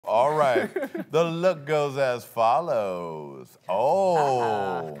All right. The look goes as follows.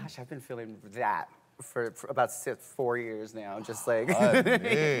 Oh. Gosh, I've been feeling that for about 4 years now, just like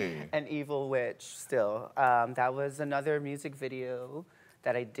an evil witch still. That was another music video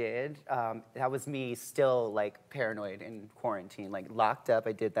that I did. That was me still like paranoid in quarantine, like locked up.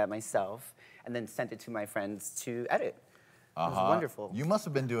 I did that myself and then sent it to my friends to edit. It was wonderful. You must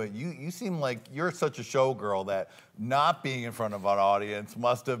have been doing, you seem like you're such a showgirl that not being in front of an audience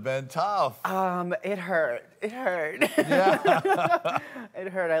must have been tough. It hurt. It hurt. Yeah. It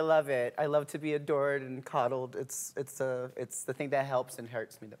hurt. I love it. I love to be adored and coddled. It's the thing that helps and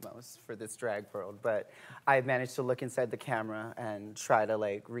hurts me the most for this drag world. But I managed to look inside the camera and try to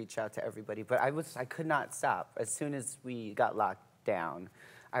like reach out to everybody. But I could not stop. As soon as we got locked down,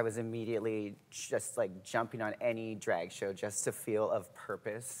 I was immediately just like jumping on any drag show just to feel of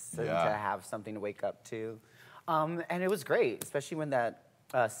purpose and to have something to wake up to. And it was great, especially when that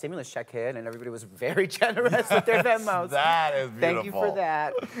stimulus check hit and everybody was very generous with their Venmos. That is beautiful. Thank you for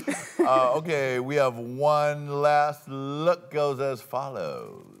that. Okay, we have one last look goes as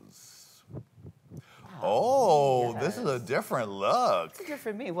follows. Oh, yes. This is a different look. It's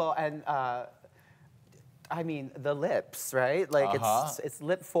different me. Well, and I mean, the lips, right? Like, it's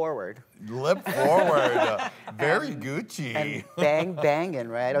lip forward. Lip forward. Very Gucci. And banging,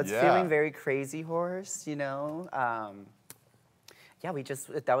 right? I was feeling very Crazy Horse, you know? Yeah,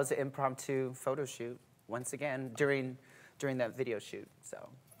 that was an impromptu photo shoot, once again, during that video shoot, so.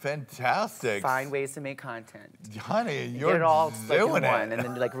 Fantastic. Find ways to make content. Honey, you're get it all doing like, in one, and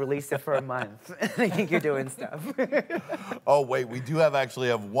then like release it for a month. I think you're doing stuff. Oh wait, we do actually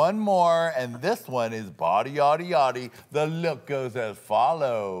have one more, and this one is body yaddy yaddy. The look goes as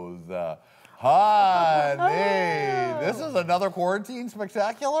follows. Honey, this is another quarantine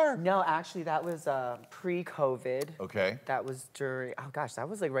spectacular? No, actually that was pre-COVID. Okay. That was during, oh gosh, that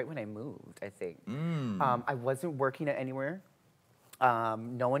was like right when I moved, I think. I wasn't working at anywhere.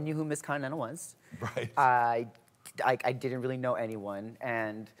 No one knew who Miss Continental was. Right. I didn't really know anyone,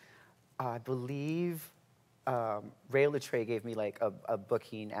 and I believe Erickatoure gave me like a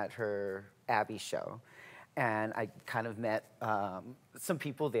booking at her Abby show, and I kind of met some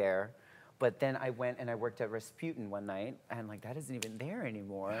people there. But then I went and I worked at Rasputin one night, and like that isn't even there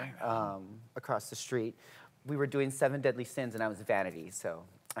anymore. Across the street, we were doing 7 Deadly Sins, and I was Vanity, so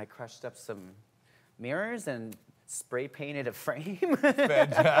I crushed up some mirrors and spray painted a frame.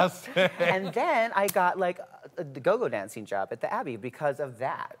 Fantastic. And then I got like the go-go dancing job at the Abbey because of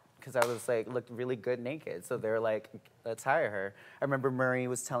that. Because I was like, looked really good naked. So they're like, let's hire her. I remember Murray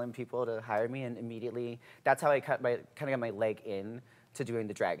was telling people to hire me, and immediately, that's how I kind of got my leg in to doing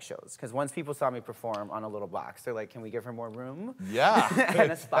the drag shows. Because once people saw me perform on a little box, they're like, can we give her more room? Yeah,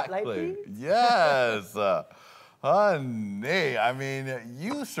 and a spotlight, please? Yes. Honey, I mean,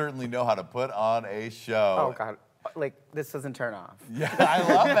 you certainly know how to put on a show. Oh, God. Like, this doesn't turn off. Yeah, I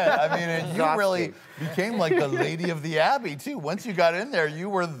love it. I mean, and you really became like the lady of the Abbey, too. Once you got in there, you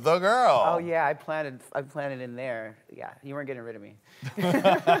were the girl. Oh, yeah, I planted in there. Yeah, you weren't getting rid of me.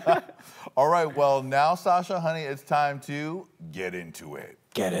 All right, well, now, Sasha, honey, it's time to get into it.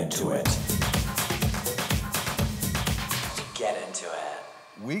 Get into it. Get into it.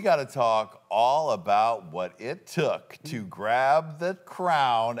 We got to talk all about what it took to grab the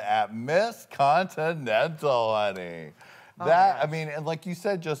crown at Miss Continental, honey. I mean, and like you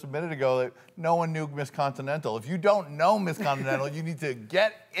said just a minute ago, that no one knew Miss Continental. If you don't know Miss Continental, you need to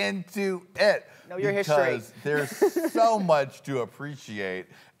get into it. Know your history. Because there's so much to appreciate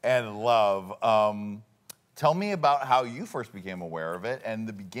and love. Tell me about how you first became aware of it and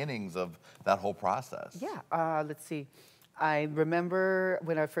the beginnings of that whole process. Yeah, let's see. I remember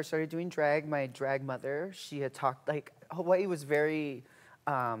when I first started doing drag, my drag mother, she had talked, like, Hawaii was very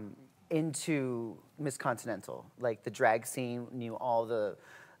into Miss Continental. Like, the drag scene knew all the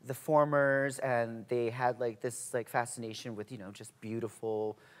formers, and they had, like, this, like, fascination with, you know, just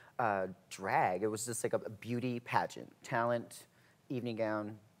beautiful drag. It was just, like, a beauty pageant. Talent, evening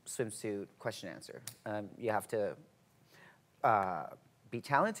gown, swimsuit, question answer. You have to be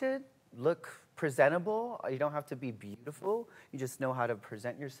talented, look presentable. You don't have to be beautiful. You just know how to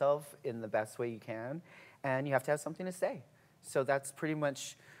present yourself in the best way you can, and you have to have something to say. So that's pretty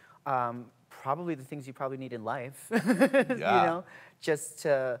much probably the things you probably need in life. You know,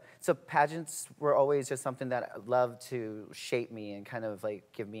 so pageants were always just something that loved to shape me and kind of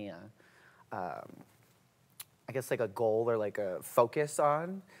like give me I guess like a goal or like a focus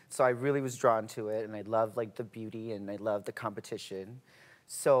on. So I really was drawn to it, and I loved like the beauty, and I loved the competition.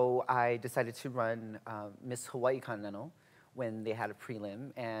 So I decided to run Miss Hawaii Continental when they had a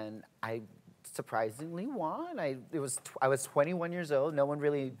prelim, and I surprisingly won. I was 21 years old. No one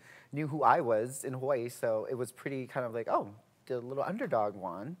really knew who I was in Hawaii, so it was pretty kind of like, oh, the little underdog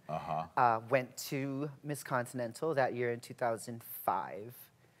won. Went to Miss Continental that year in 2005,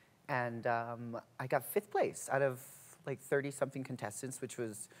 and I got 5th place out of like 30-something contestants, which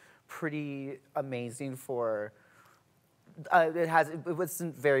was pretty amazing for. It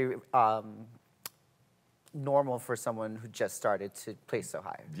wasn't very normal for someone who just started to place so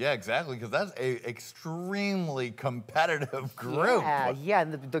high. Yeah, exactly, because that's a extremely competitive group. Yeah,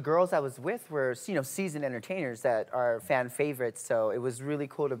 and the girls I was with were, you know, seasoned entertainers that are fan favorites, so it was really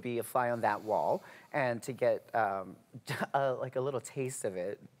cool to be a fly on that wall and to get like a little taste of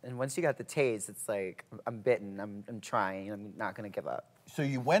it. And once you got the taste, it's like, I'm bitten, I'm trying, I'm not gonna give up. So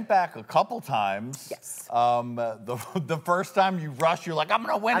you went back a couple times. Yes. The first time you rushed, you're like, I'm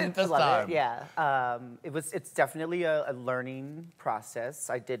gonna win it this time. Yeah. It's definitely a learning process.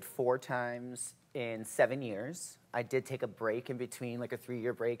 I did 4 times in 7 years. I did take a break in between, like a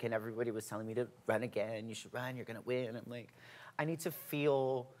 3-year break, and everybody was telling me to run again. You should run. You're gonna win. I'm like, I need to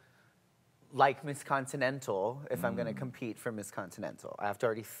feel like Miss Continental if I'm gonna compete for Miss Continental. I have to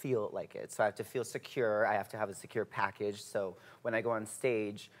already feel like it. So I have to feel secure. I have to have a secure package. So when I go on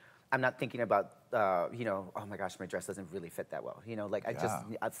stage, I'm not thinking about, you know, oh my gosh, my dress doesn't really fit that well. You know, like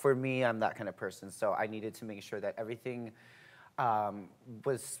for me, I'm that kind of person. So I needed to make sure that everything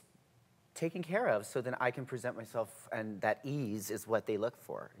was taken care of so then I can present myself, and that ease is what they look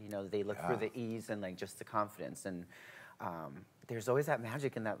for. You know, they look for the ease and like just the confidence. And there's always that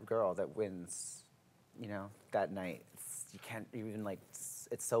magic in that girl that wins, you know, that night. You can't even like,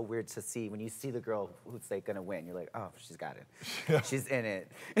 it's so weird to see when you see the girl who's like gonna win. You're like, oh, she's got it. She's in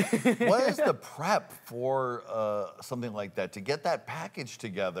it. What is the prep for something like that? To get that package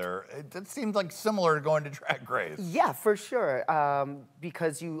together, it seems like similar to going to Drag Race. Yeah, for sure.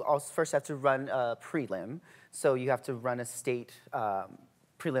 Because you also first have to run a prelim. So you have to run a state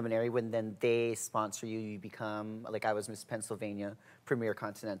preliminary. When then they sponsor you, you become, like I was Miss Pennsylvania, Premier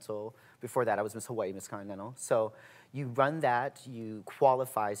Continental. Before that, I was Miss Hawaii, Miss Continental. So you run that, you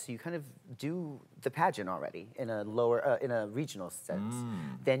qualify, so you kind of do the pageant already in a in a regional sense.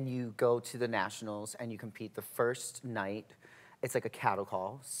 Then you go to the nationals and you compete the first night. It's like a cattle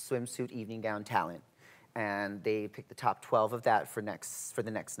call, swimsuit, evening gown, talent. And they pick the top 12 of that for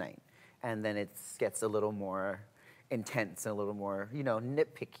the next night. And then it gets a little more intense and a little more, you know,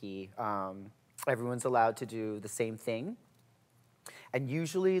 nitpicky. Everyone's allowed to do the same thing. And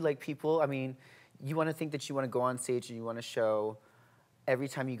usually, like people, I mean, you want to think that you want to go on stage and you want to show, every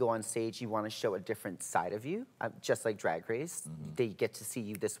time you go on stage, you want to show a different side of you, just like Drag Race. They get to see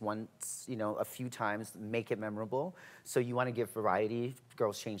you this once, you know, a few times, make it memorable. So you want to give variety.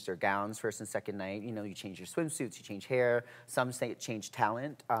 Girls change their gowns first and second night. You know, you change your swimsuits, you change hair. Some say change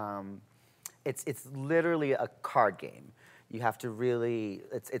talent. It's literally a card game. You have to really,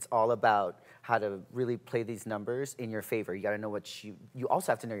 it's all about how to really play these numbers in your favor. You gotta know what you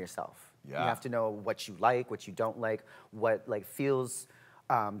also have to know yourself. You have to know what you like, what you don't like, what like feels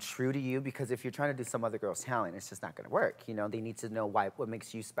true to you, because if you're trying to do some other girl's talent, it's just not gonna work. You know, they need to know what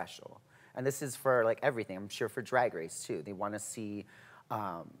makes you special. And this is for like everything, I'm sure for Drag Race too. They wanna see,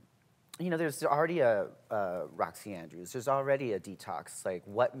 you know, there's already a Roxy Andrews, there's already a Detox. Like,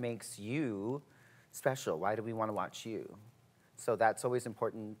 what makes you special? Why do we wanna watch you? So that's always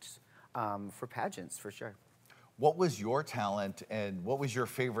important for pageants, for sure. What was your talent and what was your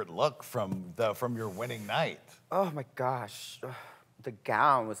favorite look from your winning night? Oh my gosh. The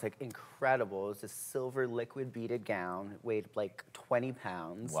gown was like incredible. It was a silver liquid beaded gown. It weighed like 20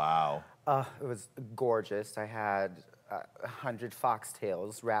 pounds. Wow. It was gorgeous. I had 100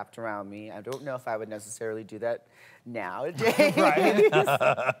 foxtails wrapped around me. I don't know if I would necessarily do that nowadays.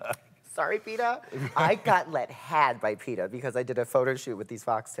 Right. Sorry, PETA. I got had by PETA because I did a photo shoot with these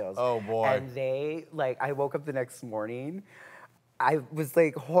foxtails. Oh, boy. And they, like, I woke up the next morning, I was,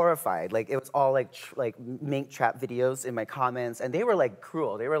 like, horrified. Like, it was all, like mink trap videos in my comments, and they were, like,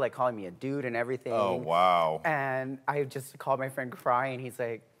 cruel. They were, like, calling me a dude and everything. Oh, wow. And I just called my friend crying. He's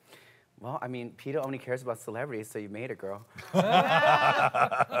like, well, I mean, PETA only cares about celebrities, so you made it, girl.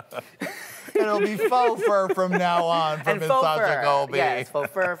 It'll be faux fur from now on from Miss Sasha Colby. Yes,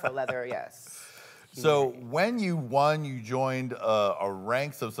 faux fur, faux leather, yes. So when you won, you joined a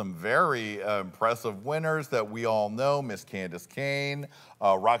ranks of some very impressive winners that we all know. Miss Candice Kane,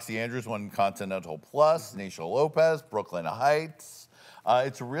 Roxy Andrews won Continental Plus, Naysha Lopez, Brooklyn Heights.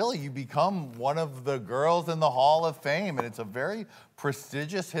 It's really, you become one of the girls in the Hall of Fame, and it's a very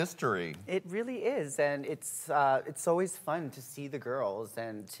prestigious history. It really is, and it's always fun to see the girls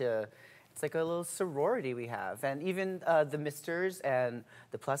and to It's like a little sorority we have. And even the Misters and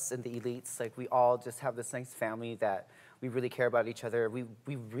the Plus and the Elites, like we all just have this nice family that we really care about each other. We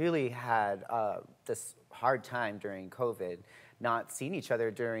really had this hard time during COVID, not seeing each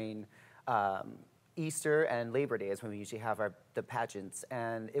other during Easter and Labor Day is when we usually have the pageants.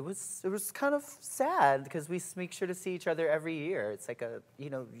 And it was kind of sad because we make sure to see each other every year. It's like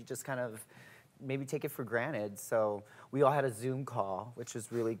you just kind of maybe take it for granted. So we all had a Zoom call, which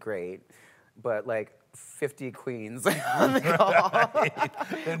was really great. But like 50 queens on the call. Right.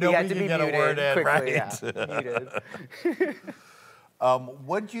 We had to be get muted a word in, quickly, right? yeah, muted.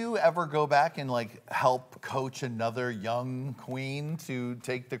 Would you ever go back and like help coach another young queen to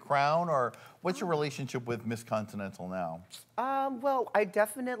take the crown, or what's your relationship with Miss Continental now? Well, I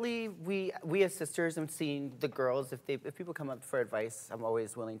definitely we as sisters, I'm seeing the girls. If people come up for advice, I'm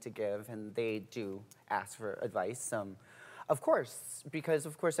always willing to give, and they do ask for advice. Of course, because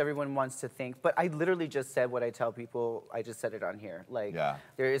of course everyone wants to think, but I literally just said what I tell people, I just said it on here. Like,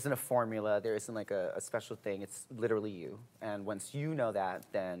 there isn't a formula, there isn't like a special thing, it's literally you. And once you know that,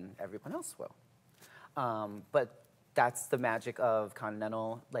 then everyone else will. But that's the magic of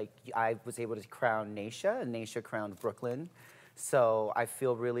Continental. Like, I was able to crown Naysha, and Naysha crowned Brooklyn. So I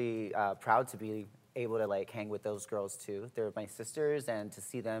feel really proud to be able to like hang with those girls too. They're my sisters, and to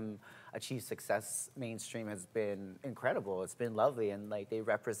see them achieve success mainstream has been incredible. It's been lovely, and like they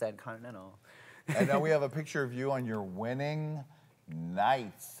represent Continental. And now we have a picture of you on your winning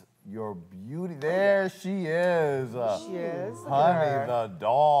nights. Your beauty, there she is. She is. Honey, the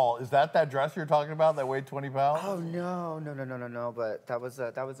doll. Is that dress you're talking about that weighed 20 pounds? Oh no! But that was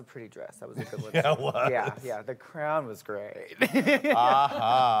a pretty dress. That was a good one. Yeah, it was. Yeah. The crown was great.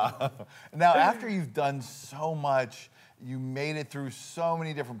 Now, after you've done so much, you made it through so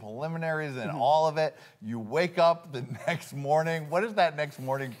many different preliminaries and all of it. You wake up the next morning. What does that next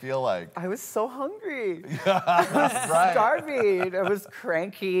morning feel like? I was so hungry. I was starving. I was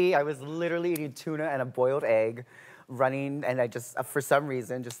cranky. I was literally eating tuna and a boiled egg, running, and I just, for some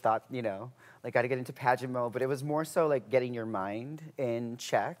reason, just thought, like, gotta get into pageant mode. But it was more so like getting your mind in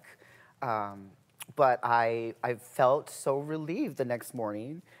check. But I felt so relieved the next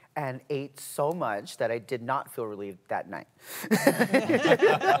morning and ate so much that I did not feel relieved that night.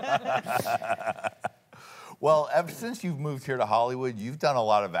 Well, ever since you've moved here to Hollywood, you've done a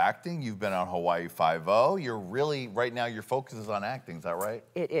lot of acting. You've been on Hawaii Five-0. You're really, right now, your focus is on acting, is that right?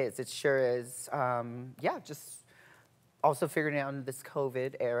 It is, it sure is. Yeah, just also figuring out in this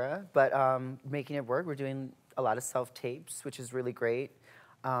COVID era, but making it work. We're doing a lot of self-tapes, which is really great.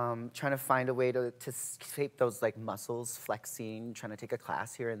 Trying to find a way to shape those like muscles, flexing, trying to take a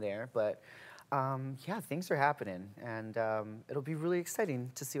class here and there. But yeah, things are happening, and it'll be really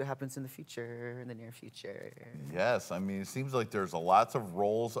exciting to see what happens in the near future. Yes, I mean, it seems like there's lots of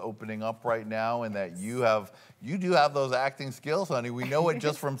roles opening up right now, and that you do have those acting skills, honey. We know it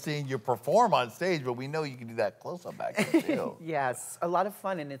just from seeing you perform on stage, but we know you can do that close-up acting too. Yes, a lot of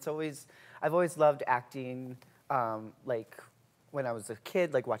fun, and I've always loved acting, like, when I was a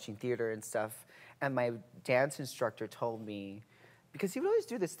kid, like watching theater and stuff, and my dance instructor told me, because he would always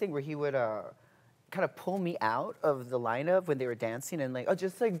do this thing where he would kind of pull me out of the lineup when they were dancing and like, oh,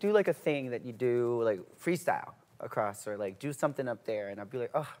 just like do like a thing that you do, like freestyle across, or like do something up there, and I'd be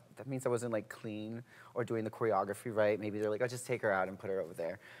like, oh, that means I wasn't like clean or doing the choreography right. Maybe they're like, oh, just take her out and put her over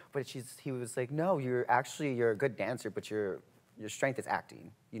there. But he was like, no, you're a good dancer, but your strength is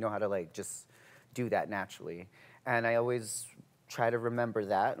acting. You know how to like just do that naturally. And I always try to remember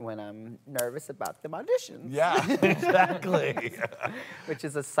that when I'm nervous about them auditions. Yeah, exactly. Which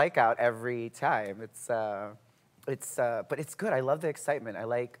is a psych out every time. But it's good. I love the excitement. I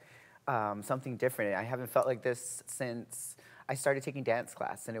like something different. I haven't felt like this since I started taking dance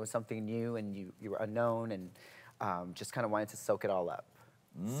class, and it was something new, and you were unknown, and just kind of wanted to soak it all up.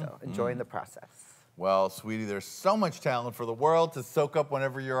 So enjoying the process. Well, sweetie, there's so much talent for the world to soak up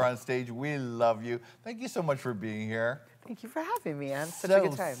whenever you're on stage. We love you. Thank you so much for being here. Thank you for having me. I had such a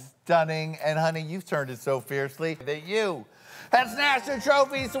good time. Stunning. And honey, you've turned it so fiercely that you have snatched the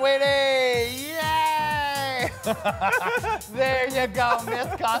trophy, sweetie. Yay! There you go, Miss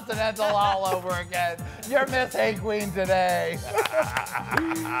Continental all over again. You're Miss Hey Qween today.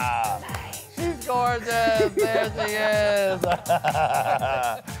 She's gorgeous. There she is.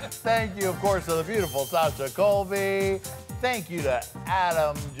 Thank you, of course, to the beautiful Sasha Colby. Thank you to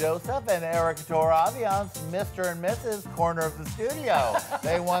Adam Joseph and Erickatoure Aviance, Mr. and Mrs. Corner of the Studio.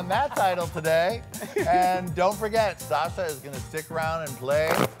 They won that title today. And don't forget, Sasha is going to stick around and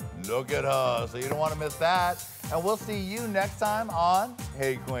play Look at Her. So you don't want to miss that. And we'll see you next time on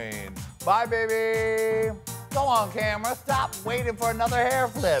Hey Qween. Bye, baby. Go on, camera. Stop waiting for another hair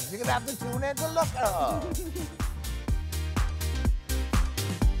flip. You're gonna have to tune in to look at her.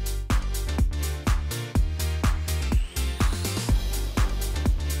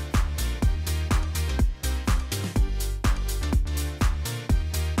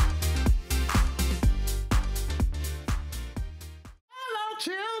 Hello,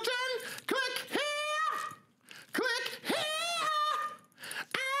 children. Click here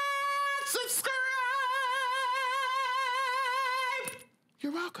and subscribe.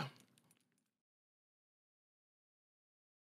 You're welcome.